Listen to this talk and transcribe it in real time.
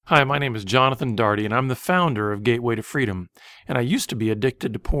Hi, my name is Jonathan Daugherty, and I'm the founder of Gateway to Freedom, and I used to be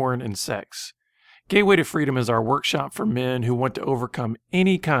addicted to porn and sex. Gateway to Freedom is our workshop for men who want to overcome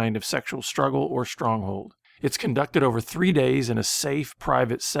any kind of sexual struggle or stronghold. It's conducted over 3 days in a safe,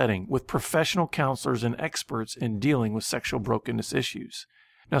 private setting with professional counselors and experts in dealing with sexual brokenness issues.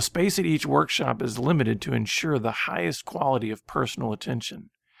 Now, space at each workshop is limited to ensure the highest quality of personal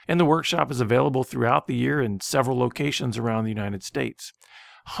attention. And the workshop is available throughout the year in several locations around the United States.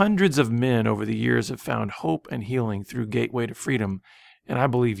 Hundreds of men over the years have found hope and healing through Gateway to Freedom, and I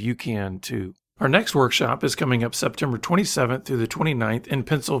believe you can too. Our next workshop is coming up September 27th through the 29th in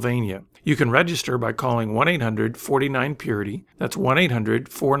Pennsylvania. You can register by calling 1-800-49-PURITY, that's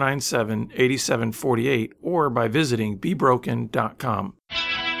 1-800-497-8748, or by visiting BeBroken.com.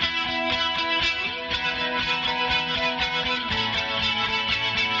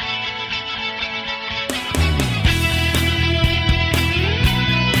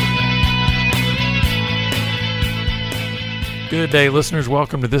 Good day, listeners.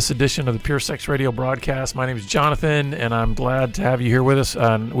 Welcome to this edition of the Pure Sex Radio broadcast. My name is Jonathan, and I'm glad to have you here with us.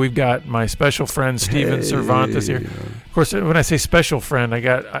 We've got my special friend, Steven Cervantes here. Of course, when I say special friend, I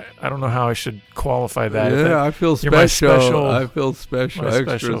don't know how I should qualify that. Yeah, I feel special. I feel special.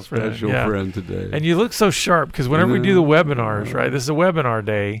 Extra special friend today. And you look so sharp because whenever we do the webinars, right? This is a webinar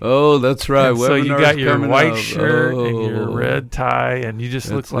day. Oh, that's right. So you got your white shirt and your red tie, and you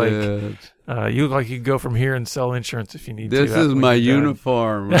just look like... you look like you could go from here and sell insurance if you need to. This is my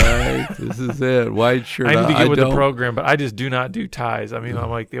uniform, right? This is it. White shirt. I need to get with the program, but I just do not do ties. I mean, I'm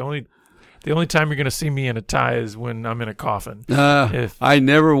like the only time you're going to see me in a tie is when I'm in a coffin. I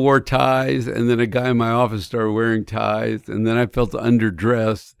never wore ties, and then a guy in my office started wearing ties, and then I felt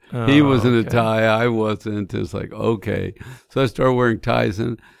underdressed. He was in a tie. I wasn't. It's like, okay. So I started wearing ties,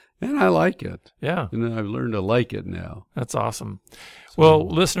 and I like it. Yeah. And I've learned to like it now. That's awesome. Well,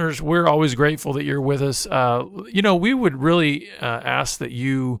 listeners, we're always grateful that you're with us. We would really ask that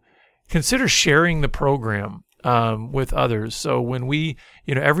you consider sharing the program with others. So when we,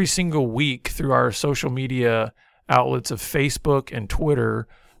 every single week through our social media outlets of Facebook and Twitter,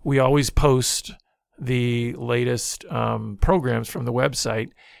 we always post the latest programs from the website.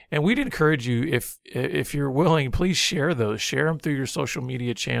 And we'd encourage you, if you're willing, please share those. Share them through your social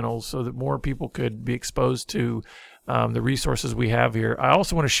media channels so that more people could be exposed to the resources we have here. I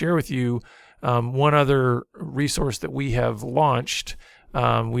also want to share with you one other resource that we have launched.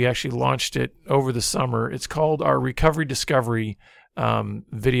 We actually launched it over the summer. It's called our Recovery Discovery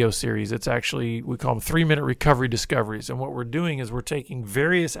video series. It's actually, we call them 3-minute recovery discoveries. And what we're doing is we're taking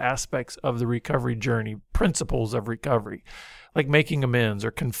various aspects of the recovery journey, principles of recovery, like making amends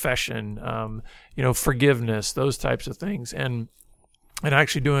or confession, forgiveness, those types of things. And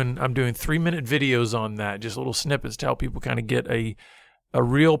actually I'm doing 3-minute videos on that, just little snippets to help people kind of get a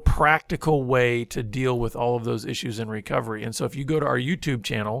real practical way to deal with all of those issues in recovery. And so if you go to our YouTube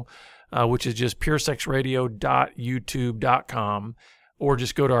channel, which is just puresexradio.youtube.com, or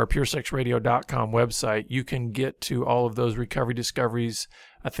just go to our puresexradio.com website, you can get to all of those recovery discoveries.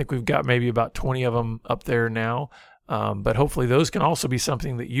 I think we've got maybe about 20 of them up there now. But hopefully those can also be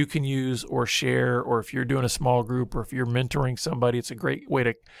something that you can use or share, or if you're doing a small group or if you're mentoring somebody, it's a great way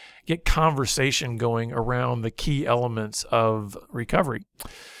to get conversation going around the key elements of recovery.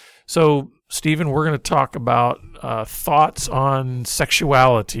 So, Steven, we're going to talk about thoughts on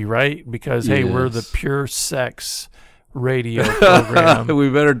sexuality, right? Because, hey, we're the Pure Sex Radio program. We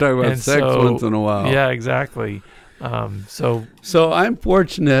better talk about sex once in a while. Yeah, exactly. So I'm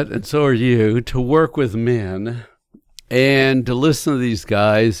fortunate, and so are you, to work with men and to listen to these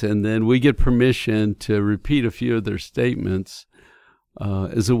guys, and then we get permission to repeat a few of their statements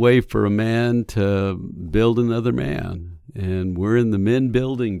as a way for a man to build another man. And we're in the men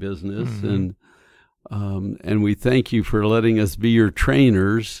building business, and we thank you for letting us be your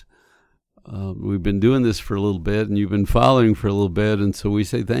trainers. We've been doing this for a little bit, and you've been following for a little bit, and so we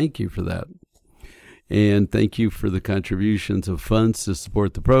say thank you for that. And thank you for the contributions of funds to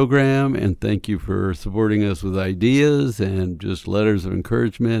support the program, and thank you for supporting us with ideas and just letters of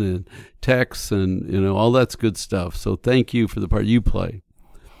encouragement and texts and, all that's good stuff. So thank you for the part you play.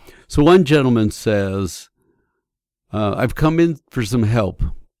 So one gentleman says, I've come in for some help,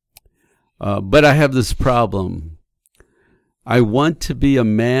 but I have this problem. I want to be a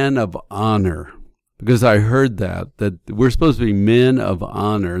man of honor. Because I heard that we're supposed to be men of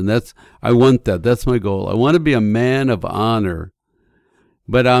honor, and I want that. That's my goal. I want to be a man of honor,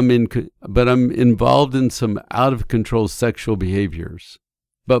 but I'm involved in some out of control sexual behaviors.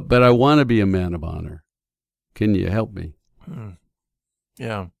 But I want to be a man of honor. Can you help me?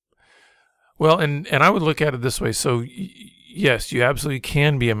 Yeah. Well, and I would look at it this way. So, yes, you absolutely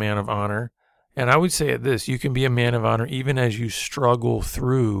can be a man of honor. And I would say it this, you can be a man of honor even as you struggle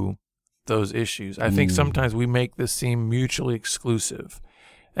through those issues. I think sometimes we make this seem mutually exclusive,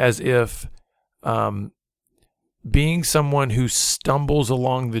 as if being someone who stumbles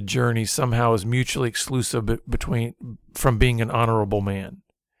along the journey somehow is mutually exclusive from being an honorable man.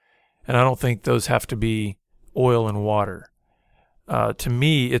 And I don't think those have to be oil and water. To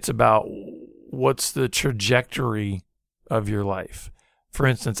me, it's about what's the trajectory of your life. For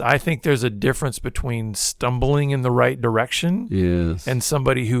instance, I think there's a difference between stumbling in the right direction and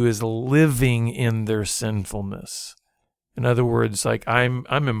somebody who is living in their sinfulness. In other words, like I'm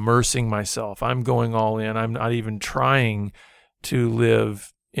immersing myself. I'm going all in. I'm not even trying to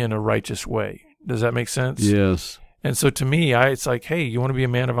live in a righteous way. Does that make sense? Yes. And so to me, it's like, hey, you want to be a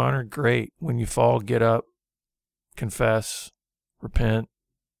man of honor? Great. When you fall, get up, confess, repent,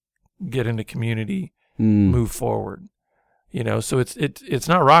 get into community, move forward. So it's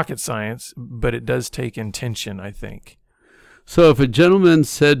not rocket science, but it does take intention, I think. So if a gentleman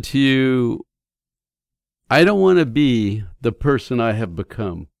said to you, I don't want to be the person I have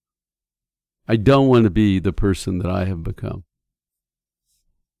become. I don't want to be the person that I have become.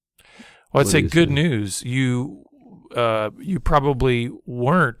 Well, I'd say good news. You probably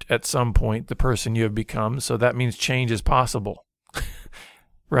weren't at some point the person you have become, so that means change is possible.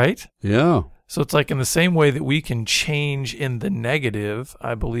 Right? Yeah. So it's like in the same way that we can change in the negative,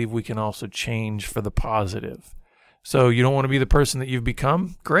 I believe we can also change for the positive. So you don't want to be the person that you've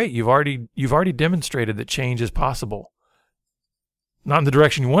become? Great. You've already demonstrated that change is possible. Not in the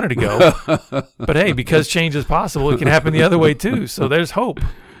direction you wanted to go, but hey, because change is possible, it can happen the other way too. So there's hope.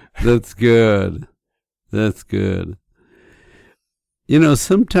 That's good. That's good.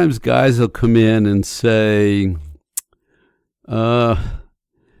 Sometimes guys will come in and say,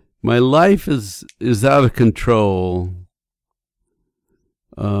 my life is out of control,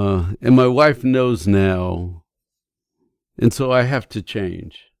 and my wife knows now, and so I have to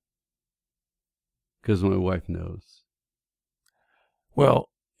change because my wife knows. Well,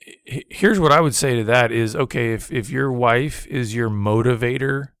 here's what I would say to that is, okay, if your wife is your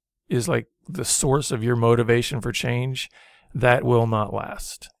motivator, is like the source of your motivation for change, that will not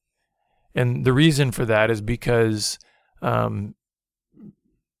last. And the reason for that is because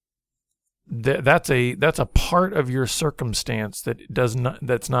that's a part of your circumstance that's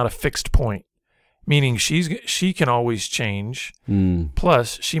not a fixed point. Meaning she can always change.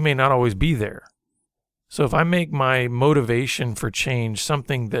 Plus, she may not always be there. So if I make my motivation for change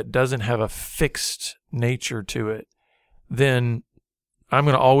something that doesn't have a fixed nature to it, then I'm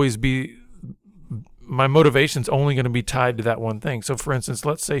going to always be, my motivation's only going to be tied to that one thing. So for instance,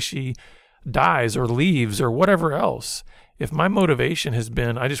 let's say she dies or leaves or whatever else. If my motivation has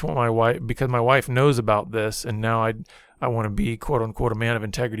been, I just want my wife, because my wife knows about this and now I want to be quote unquote a man of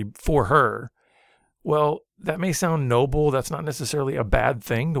integrity for her. Well, that may sound noble. That's not necessarily a bad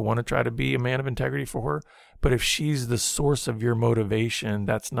thing to want to try to be a man of integrity for her. But if she's the source of your motivation,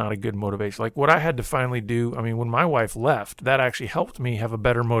 that's not a good motivation. Like what I had to finally do, when my wife left, that actually helped me have a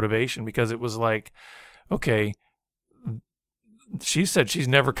better motivation because it was like, okay, she said she's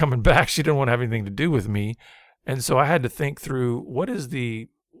never coming back. She didn't want to have anything to do with me. And so I had to think through what's the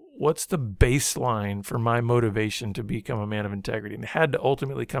baseline for my motivation to become a man of integrity? And it had to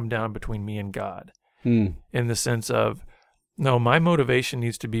ultimately come down between me and God. In the sense of, no, my motivation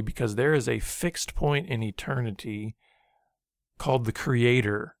needs to be because there is a fixed point in eternity called the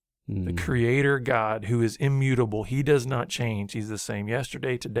Creator, the Creator God who is immutable. He does not change. He's the same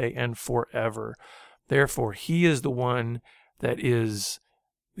yesterday, today, and forever. Therefore, He is the one that is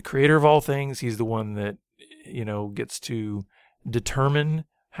the creator of all things. He's the one that, gets to determine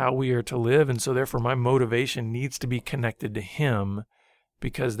how we are to live. And so therefore my motivation needs to be connected to Him,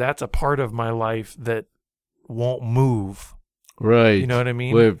 because that's a part of my life that won't move. Right. You know what I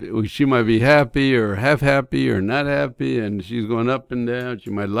mean? Well, she might be happy or half happy or not happy, and she's going up and down. She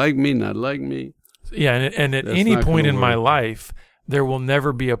might like me, not like me. Yeah, and at any point in my life, there will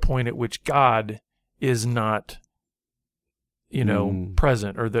never be a point at which God is not,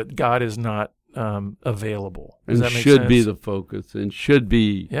 present, or that God is not available. Does that make sense? Should be the focus, and should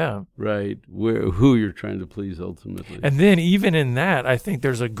be right who you're trying to please ultimately. And then even in that, I think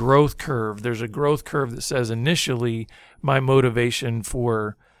there's a growth curve. There's a growth curve that says initially my motivation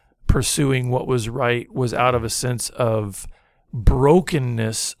for pursuing what was right was out of a sense of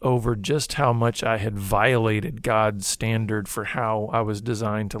brokenness over just how much I had violated God's standard for how I was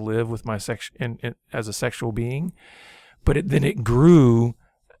designed to live with my as a sexual being. But then it grew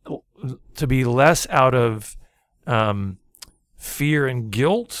to be less out of fear and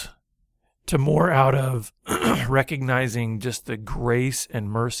guilt to more out of recognizing just the grace and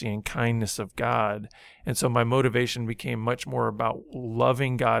mercy and kindness of God. And so my motivation became much more about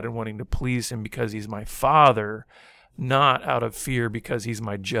loving God and wanting to please him because he's my father, not out of fear because he's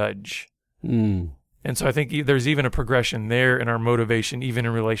my judge. Mm. And so I think there's even a progression there in our motivation, even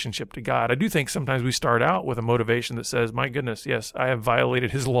in relationship to God. I do think sometimes we start out with a motivation that says, my goodness, yes, I have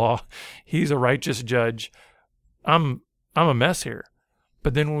violated his law. He's a righteous judge. I'm a mess here.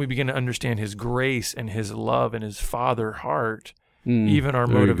 But then when we begin to understand his grace and his love and his father heart, even our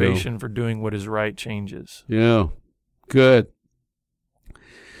motivation for doing what is right changes. Yeah, good.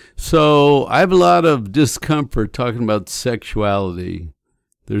 So I have a lot of discomfort talking about sexuality.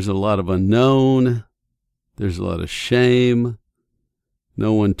 There's a lot of unknown. There's a lot of shame.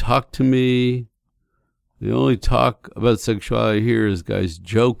 No one talked to me. The only talk about sexuality here is guys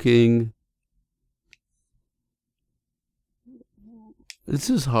joking. This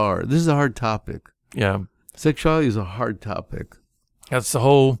is hard. This is a hard topic. Yeah. Sexuality is a hard topic. That's the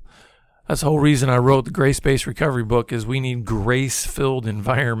whole reason I wrote the Grace-Based Recovery book is we need grace-filled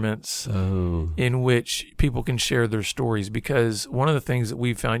environments in which people can share their stories. Because one of the things that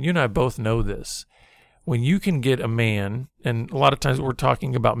we've found, you and I both know this, when you can get a man, and a lot of times we're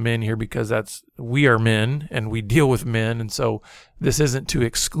talking about men here because we are men and we deal with men, and so this isn't to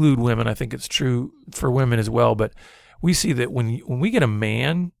exclude women. I think it's true for women as well, but we see that when we get a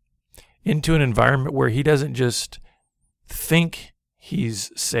man into an environment where he doesn't just think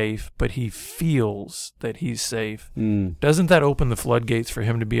he's safe, but he feels that he's safe, doesn't that open the floodgates for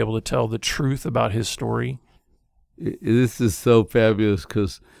him to be able to tell the truth about his story? This is so fabulous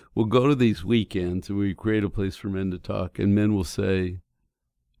because we'll go to these weekends and we create a place for men to talk, and men will say,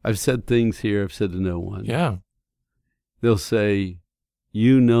 I've said things here I've said to no one. Yeah. They'll say,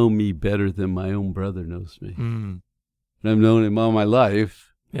 you know me better than my own brother knows me. Mm. And I've known him all my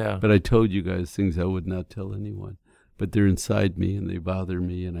life. Yeah. But I told you guys things I would not tell anyone. But they're inside me and they bother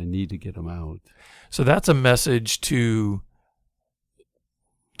me and I need to get them out. So that's a message to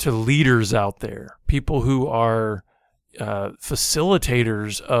leaders out there, people who are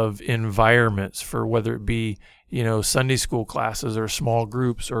facilitators of environments for whether it be, Sunday school classes or small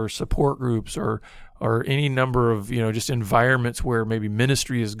groups or support groups or any number of, just environments where maybe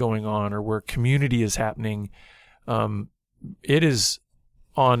ministry is going on or where community is happening. It is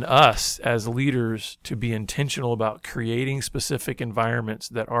on us as leaders to be intentional about creating specific environments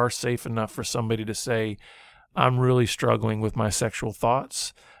that are safe enough for somebody to say, I'm really struggling with my sexual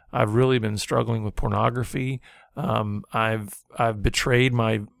thoughts. I've really been struggling with pornography. I've betrayed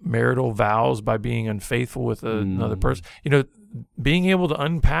my marital vows by being unfaithful with another person. Being able to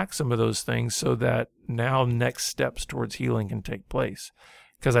unpack some of those things so that now next steps towards healing can take place.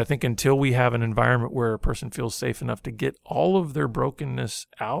 Because I think until we have an environment where a person feels safe enough to get all of their brokenness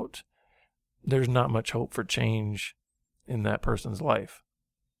out, there's not much hope for change in that person's life.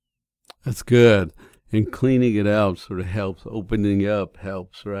 That's good. And cleaning it out sort of helps. Opening up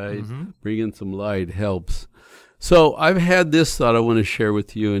helps, right? Mm-hmm. Bringing some light helps. So I've had this thought I want to share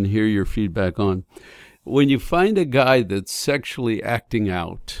with you and hear your feedback on. When you find a guy that's sexually acting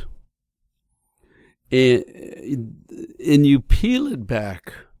out, and you peel it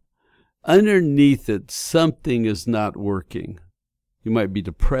back, underneath it, something is not working. You might be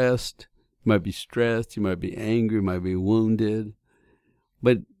depressed, you might be stressed, you might be angry, you might be wounded.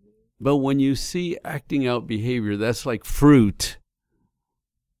 But when you see acting out behavior, that's like fruit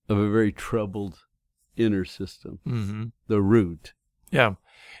of a very troubled inner system, the root. Yeah.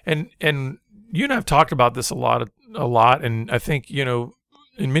 And you and I have talked about this a lot, and I think, in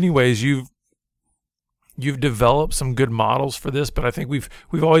many ways you've developed some good models for this, but I think we've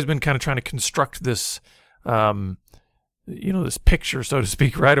always been kind of trying to construct this, this picture, so to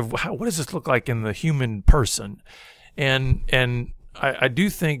speak, right, of what does this look like in the human person, and I do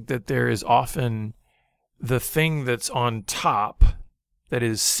think that there is often the thing that's on top that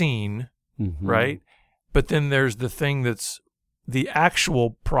is seen, right, but then there's the thing that's the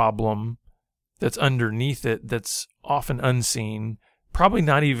actual problem that's underneath it that's often unseen, probably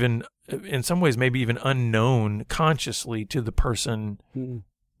not even, in some ways, maybe even unknown consciously to the person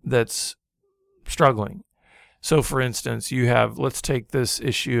that's struggling. So, for instance, let's take this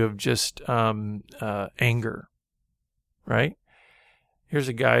issue of just anger, right? Here's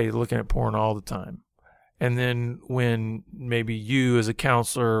a guy looking at porn all the time. And then when maybe you as a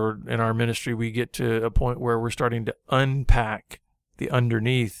counselor or in our ministry, we get to a point where we're starting to unpack the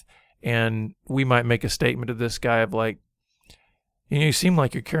underneath, and we might make a statement to this guy of like, you seem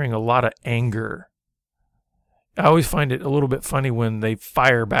like you're carrying a lot of anger. I always find it a little bit funny when they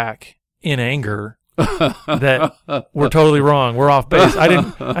fire back in anger that we're totally wrong. We're off base. I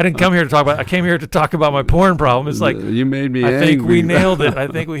didn't come here to talk about. I came here to talk about my porn problem. It's like you made me. I angry. think we nailed it. I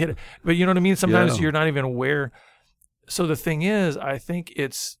think we hit it. But you know what I mean. Sometimes Yeah. you're not even aware. So the thing is, I think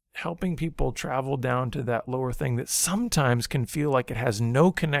it's helping people travel down to that lower thing that sometimes can feel like it has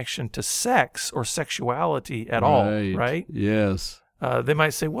no connection to sex or sexuality at all. Right? Yes. They might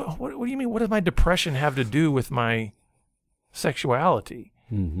say, "Well, what do you mean? What does my depression have to do with my sexuality?"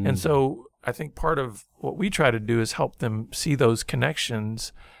 Mm-hmm. And so I think part of what we try to do is help them see those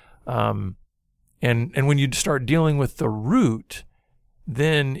connections. And when you start dealing with the root,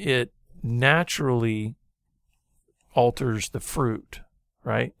 then it naturally alters the fruit,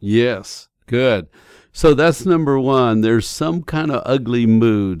 right? Yes. Good. So that's number one. There's some kind of ugly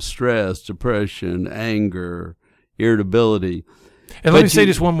mood, stress, depression, anger, irritability. And let me say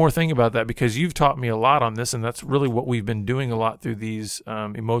just one more thing about that, because you've taught me a lot on this, and that's really what we've been doing a lot through these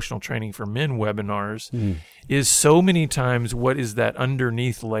emotional training for men webinars, is so many times what is that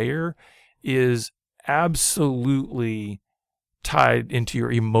underneath layer is absolutely tied into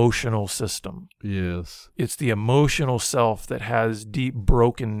your emotional system. Yes. It's the emotional self that has deep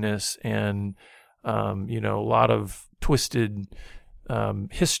brokenness and, a lot of twisted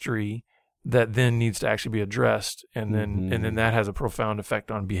history that then needs to actually be addressed, and then that has a profound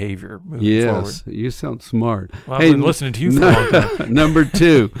effect on behavior moving forward. Yes, you sound smart. Well, I've been listening to you for a long time. Number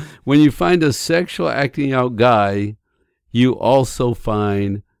two, when you find a sexual acting out guy, you also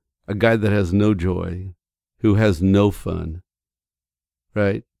find a guy that has no joy, who has no fun,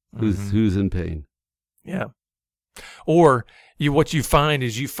 right? Who's in pain. Yeah. Or what you find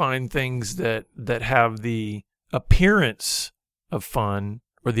is you find things that have the appearance of fun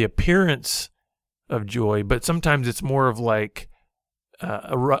or the appearance of joy, but sometimes it's more of like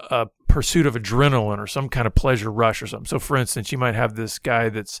a pursuit of adrenaline or some kind of pleasure rush or something. So, for instance, you might have this guy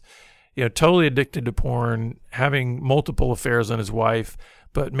that's totally addicted to porn, having multiple affairs on his wife,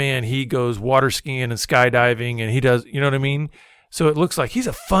 but man, he goes water skiing and skydiving, and he does, you know what I mean? So it looks like he's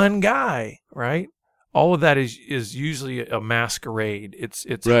a fun guy, right? All of that is usually a masquerade. It's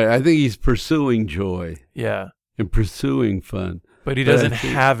right. I think he's pursuing joy. Yeah. And pursuing fun. But he doesn't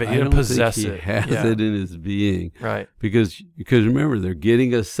have it. He doesn't possess it. He has it in his being. Right. Because remember, they're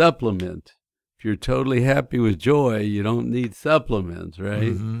getting a supplement. If you're totally happy with joy, you don't need supplements,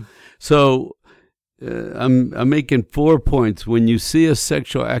 right? Mm-hmm. So I'm making 4 points. When you see a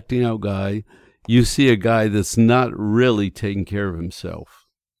sexual acting out guy, you see a guy that's not really taking care of himself.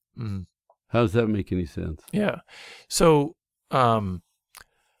 Mm. How does that make any sense? Yeah. So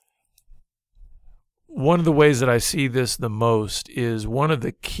one of the ways that I see this the most is one of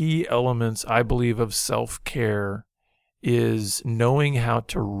the key elements, I believe, of self-care is knowing how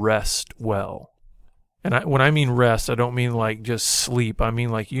to rest well. And when I mean rest, I don't mean like just sleep. I mean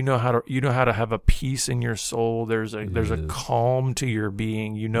like you know how to have a peace in your soul. There's a calm to your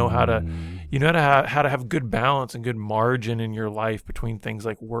being. You know how to have good balance and good margin in your life between things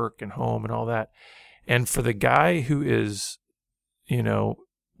like work and home and all that. And for the guy who is,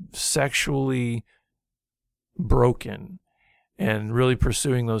 sexually broken and really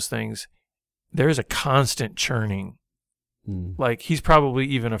pursuing those things, there's a constant churning. Like he's probably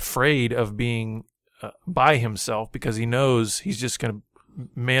even afraid of being by himself because he knows he's just going to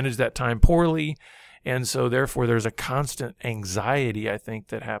manage that time poorly. And so therefore there's a constant anxiety, I think,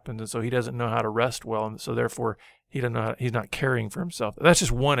 that happens. And so he doesn't know how to rest well. And so therefore he's not caring for himself. That's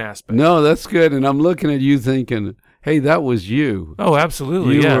just one aspect. No, that's good. And I'm looking at you thinking, hey, that was you. Oh,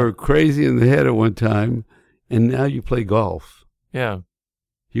 absolutely. You were crazy in the head at one time, and now you play golf. Yeah.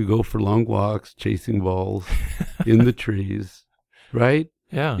 You go for long walks, chasing balls in the trees, right?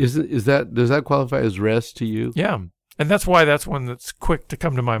 Yeah. Does that qualify as rest to you? Yeah. And that's why that's one that's quick to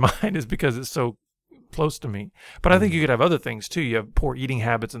come to my mind, is because it's so close to me. But I think you could have other things too. You have poor eating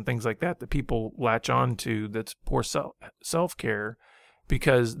habits and things like that people latch on to, that's poor self-care,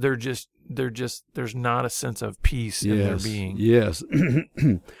 because there's not a sense of peace in their being. Yes.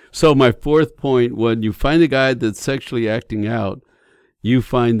 So my fourth point, when you find a guy that's sexually acting out, you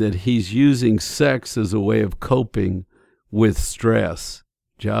find that he's using sex as a way of coping with stress,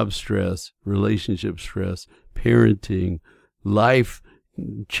 job stress, relationship stress, parenting,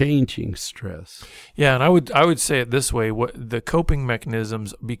 life-changing stress. Yeah, and I would say it this way: what the coping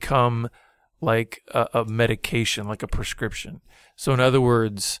mechanisms become like a medication, like a prescription. So in other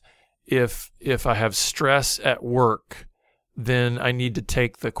words, if I have stress at work, then I need to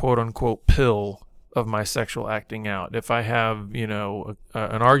take the quote-unquote pill of my sexual acting out. If I have, an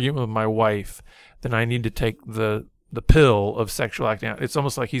argument with my wife, then I need to take the pill of sexual acting out. It's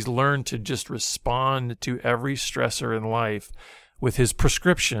almost like he's learned to just respond to every stressor in life with his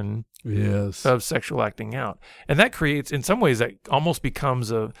prescription Yes. of sexual acting out. And that creates, in some ways, that almost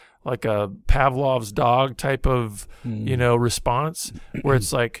becomes like a Pavlov's dog type of, response, where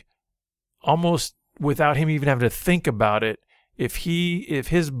it's like almost without him even having to think about it, if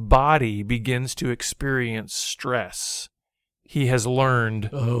his body begins to experience stress, he has learned,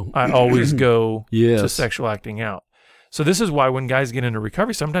 I always go to sexual acting out. So this is why when guys get into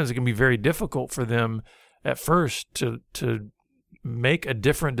recovery, sometimes it can be very difficult for them at first to make a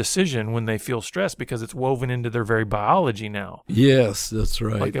different decision when they feel stressed, because it's woven into their very biology now. Yes, that's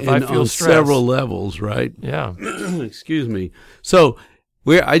right. Like if I feel on stressed, several levels, right? Yeah. Excuse me. So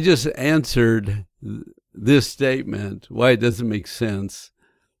I just answered this statement, why it doesn't make sense,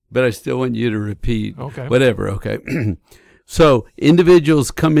 but I still want you to repeat. Okay. Whatever, okay. So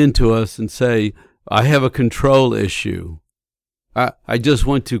individuals come into us and say, I have a control issue. I just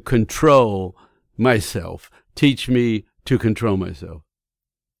want to control myself. Teach me to control myself.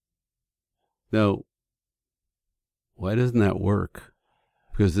 Now, why doesn't that work?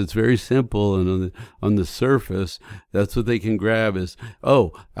 Because it's very simple, and on the surface, that's what they can grab is,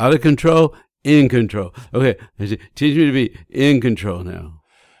 out of control, in control. Okay, teach me to be in control now.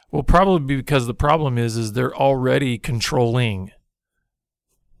 Well, probably because the problem is they're already controlling.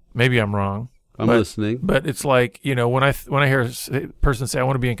 Maybe I'm wrong. I'm listening. But it's like, when I hear a person say, I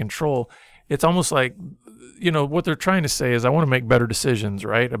want to be in control, it's almost like, what they're trying to say is I want to make better decisions,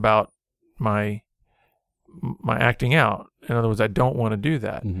 right, about my acting out. In other words, I don't want to do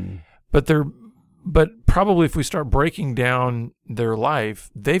that. Mm-hmm. But probably if we start breaking down their life,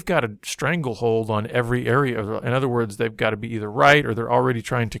 they've got a stranglehold on every area. In other words, they've got to be either right or they're already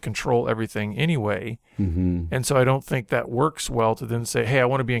trying to control everything anyway. Mm-hmm. And so I don't think that works well to then say, hey, I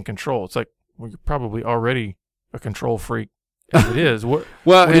want to be in control. It's like, well, you're probably already a control freak as it is. What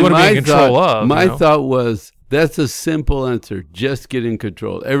do you want to be in control of? My thought was, that's a simple answer. Just get in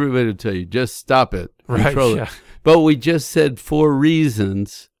control. Everybody will tell you, just stop it. Control it. But we just said 4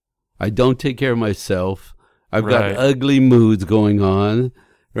 reasons. I don't take care of myself. I've got ugly moods going on,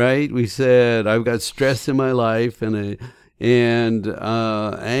 right? We said I've got stress in my life and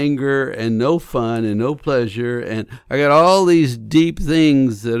anger and no fun and no pleasure. And I got all these deep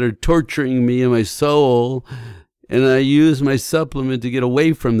things that are torturing me in my soul. And I use my supplement to get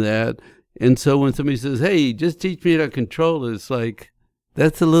away from that. And so when somebody says, hey, just teach me how to control it, it's like,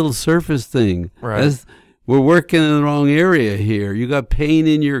 that's a little surface thing. Right. We're working in the wrong area here. You got pain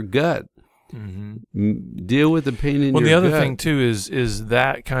in your gut. Mm-hmm. Deal with the pain in your gut. Well, the other thing, too, is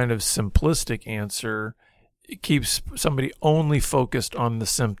that kind of simplistic answer, it keeps somebody only focused on the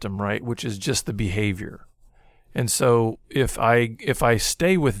symptom, right, which is just the behavior. And so if I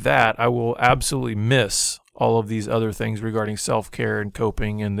stay with that, I will absolutely miss all of these other things regarding self-care and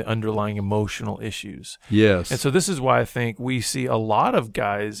coping and the underlying emotional issues. Yes. And so this is why I think we see a lot of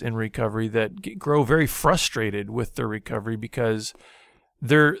guys in recovery that grow very frustrated with their recovery because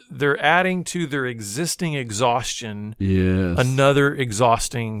they're adding to their existing exhaustion another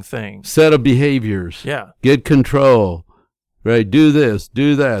exhausting thing. Set of behaviors. Yeah. Get control. Right, do this,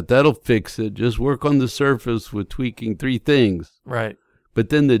 do that. That'll fix it. Just work on the surface with tweaking 3 things. Right. But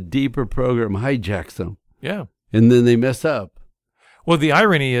then the deeper program hijacks them. Yeah. And then they mess up. Well, the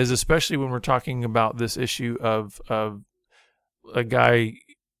irony is, especially when we're talking about this issue of a guy,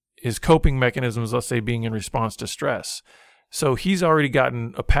 his coping mechanisms, let's say, being in response to stress. So he's already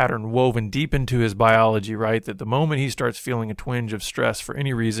gotten a pattern woven deep into his biology, right? That the moment he starts feeling a twinge of stress for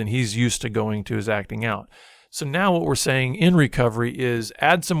any reason, he's used to going to his acting out. So now what we're saying in recovery is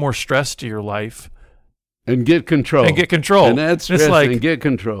add some more stress to your life. And get control. And add stress and get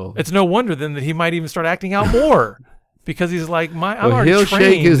control. It's no wonder then that he might even start acting out more because he's like, I'm already he'll trained.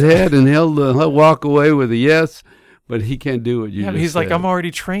 Shake his head and he'll walk away with a yes, but he can't do what you just he's said. like, I'm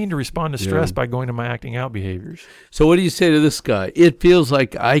already trained to respond to stress by going to my acting out behaviors. So what do you say to this guy? It feels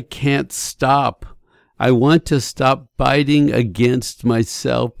like I can't stop. I want to stop fighting against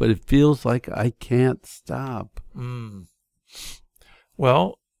myself, but it feels like I can't stop.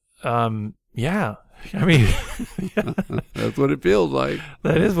 Well, yeah. I mean, that's what it feels like.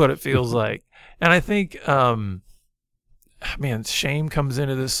 That is what it feels like. And I think, shame comes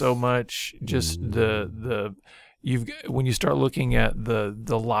into this so much. Just when you start looking at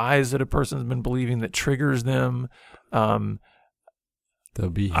the lies that a person's been believing that triggers them, the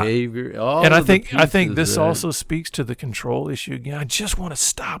behavior, I think this also speaks to the control issue again. I just want to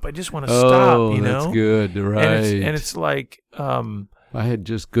stop. stop. You know, that's good, right? And it's like, I had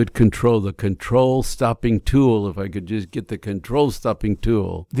just good control, the control stopping tool. If I could just get the control stopping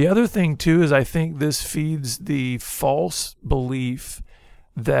tool. The other thing too is I think this feeds the false belief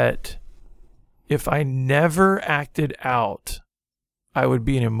that if I never acted out, I would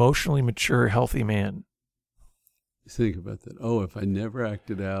be an emotionally mature, healthy man. Think about that. Oh, if I never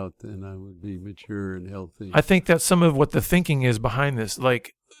acted out, then I would be mature and healthy. I think that's some of what the thinking is behind this.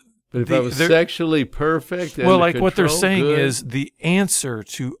 Like, but if I was sexually perfect, and well, like what they're saying is the answer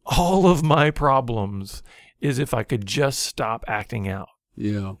to all of my problems is if I could just stop acting out.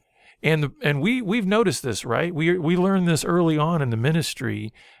 Yeah. And we've noticed this, right? We learned this early on in the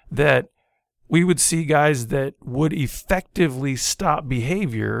ministry that we would see guys that would effectively stop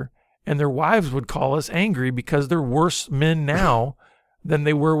behavior, and their wives would call us angry because they're worse men now than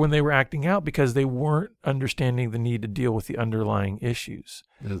they were when they were acting out, because they weren't understanding the need to deal with the underlying issues.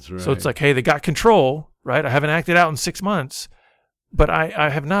 That's right. So it's like, hey, they got control, right? I haven't acted out in 6 months, but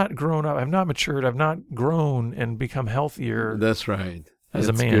I have not grown up. I've not matured. I've not grown and become healthier. That's right. As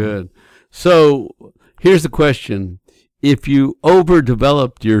That's a man. Good. So here's the question. If you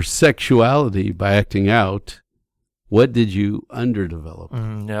overdeveloped your sexuality by acting out, what did you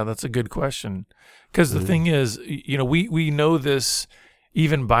underdevelop? Yeah, that's a good question. Because the thing is, we know this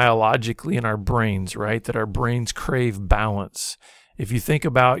even biologically in our brains, right? That our brains crave balance. If you think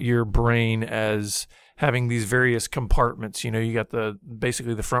about your brain as having these various compartments, you got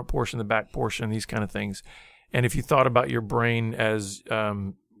basically the front portion, the back portion, these kind of things. And if you thought about your brain as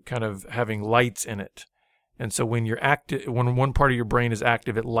kind of having lights in it, and so when you're when one part of your brain is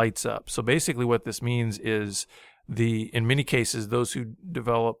active, it lights up. So basically what this means is in many cases, those who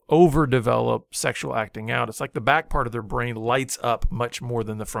overdevelop sexual acting out, it's like the back part of their brain lights up much more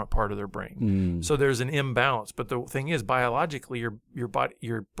than the front part of their brain. So there's an imbalance. But the thing is, biologically,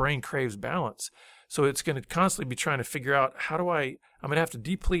 your brain craves balance. So it's going to constantly be trying to figure out, I'm going to have to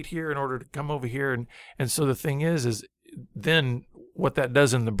deplete here in order to come over here. And so the thing is then what that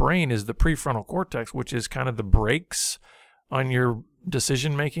does in the brain is the prefrontal cortex, which is kind of the brakes on your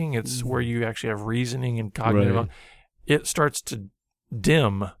decision making. It's where you actually have reasoning and cognitive. Right. It starts to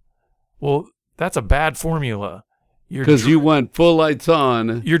dim. Well, that's a bad formula. Because you want full lights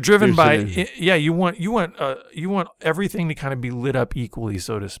on. You're driven you want everything to kind of be lit up equally,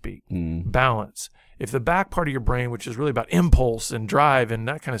 so to speak. Balance. If the back part of your brain, which is really about impulse and drive and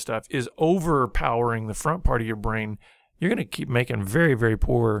that kind of stuff, is overpowering the front part of your brain, you're going to keep making very, very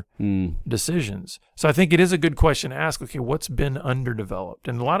poor decisions. So I think it is a good question to ask, okay, what's been underdeveloped?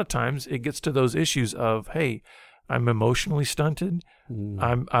 And a lot of times it gets to those issues of, hey, I'm emotionally stunted.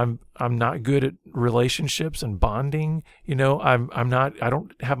 I'm not good at relationships and bonding. I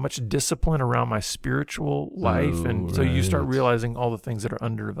don't have much discipline around my spiritual life. So you start realizing all the things that are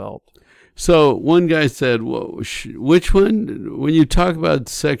underdeveloped. So one guy said, well, which one, when you talk about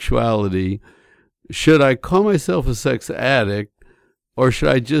sexuality, should I call myself a sex addict, or should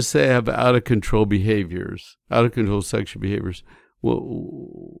I just say I have out of control sexual behaviors?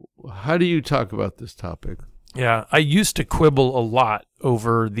 Well, how do you talk about this topic? Yeah, I used to quibble a lot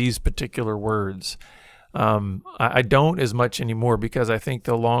over these particular words. I don't as much anymore, because I think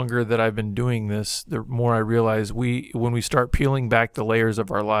the longer that I've been doing this, the more I realize when we start peeling back the layers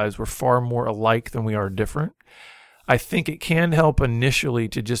of our lives, we're far more alike than we are different. I think it can help initially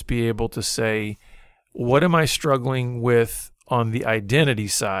to just be able to say, what am I struggling with on the identity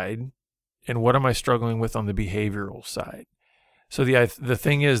side, and what am I struggling with on the behavioral side? So the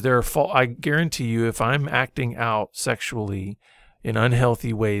thing is, I guarantee you, if I'm acting out sexually in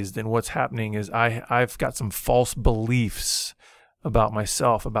unhealthy ways, then what's happening is I've got some false beliefs about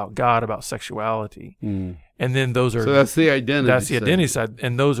myself, about God, about sexuality. And then so that's the identity. That's the identity side.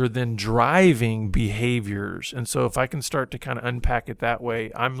 And those are then driving behaviors. And so if I can start to kind of unpack it that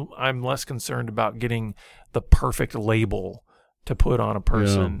way, I'm less concerned about getting the perfect label to put on a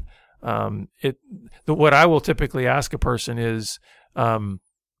person. Yeah. What I will typically ask a person is,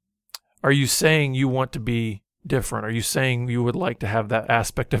 are you saying you want to be different? Are you saying you would like to have that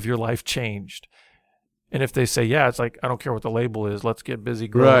aspect of your life changed? And if they say, yeah, it's like, I don't care what the label is. Let's get busy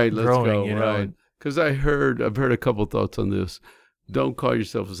growing. Let's go, right. Because I've heard a couple of thoughts on this. Don't call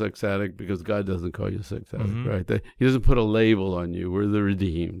yourself a sex addict, because God doesn't call you a sex addict, right? He doesn't put a label on you. We're the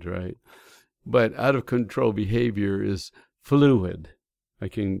redeemed, right? But out of control behavior is fluid. I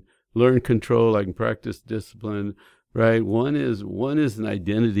can learn control. I can practice discipline, right? One is an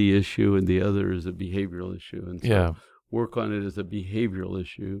identity issue, and the other is a behavioral issue. And so work on it as a behavioral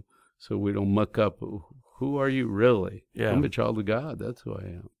issue, so we don't muck up. Who are you really? Yeah. I'm a child of God. That's who I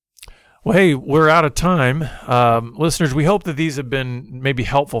am. Well, hey, we're out of time. Listeners, we hope that these have been maybe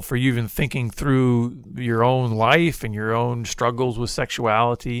helpful for you in thinking through your own life and your own struggles with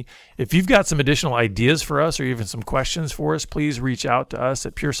sexuality. If you've got some additional ideas for us or even some questions for us, please reach out to us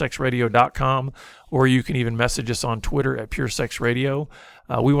at puresexradio.com, or you can even message us on Twitter at puresexradio.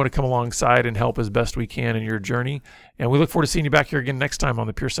 We want to come alongside and help as best we can in your journey. And we look forward to seeing you back here again next time on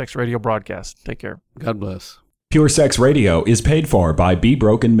the Pure Sex Radio broadcast. Take care. God bless. Pure Sex Radio is paid for by Be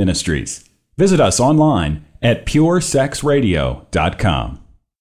Broken Ministries. Visit us online at puresexradio.com.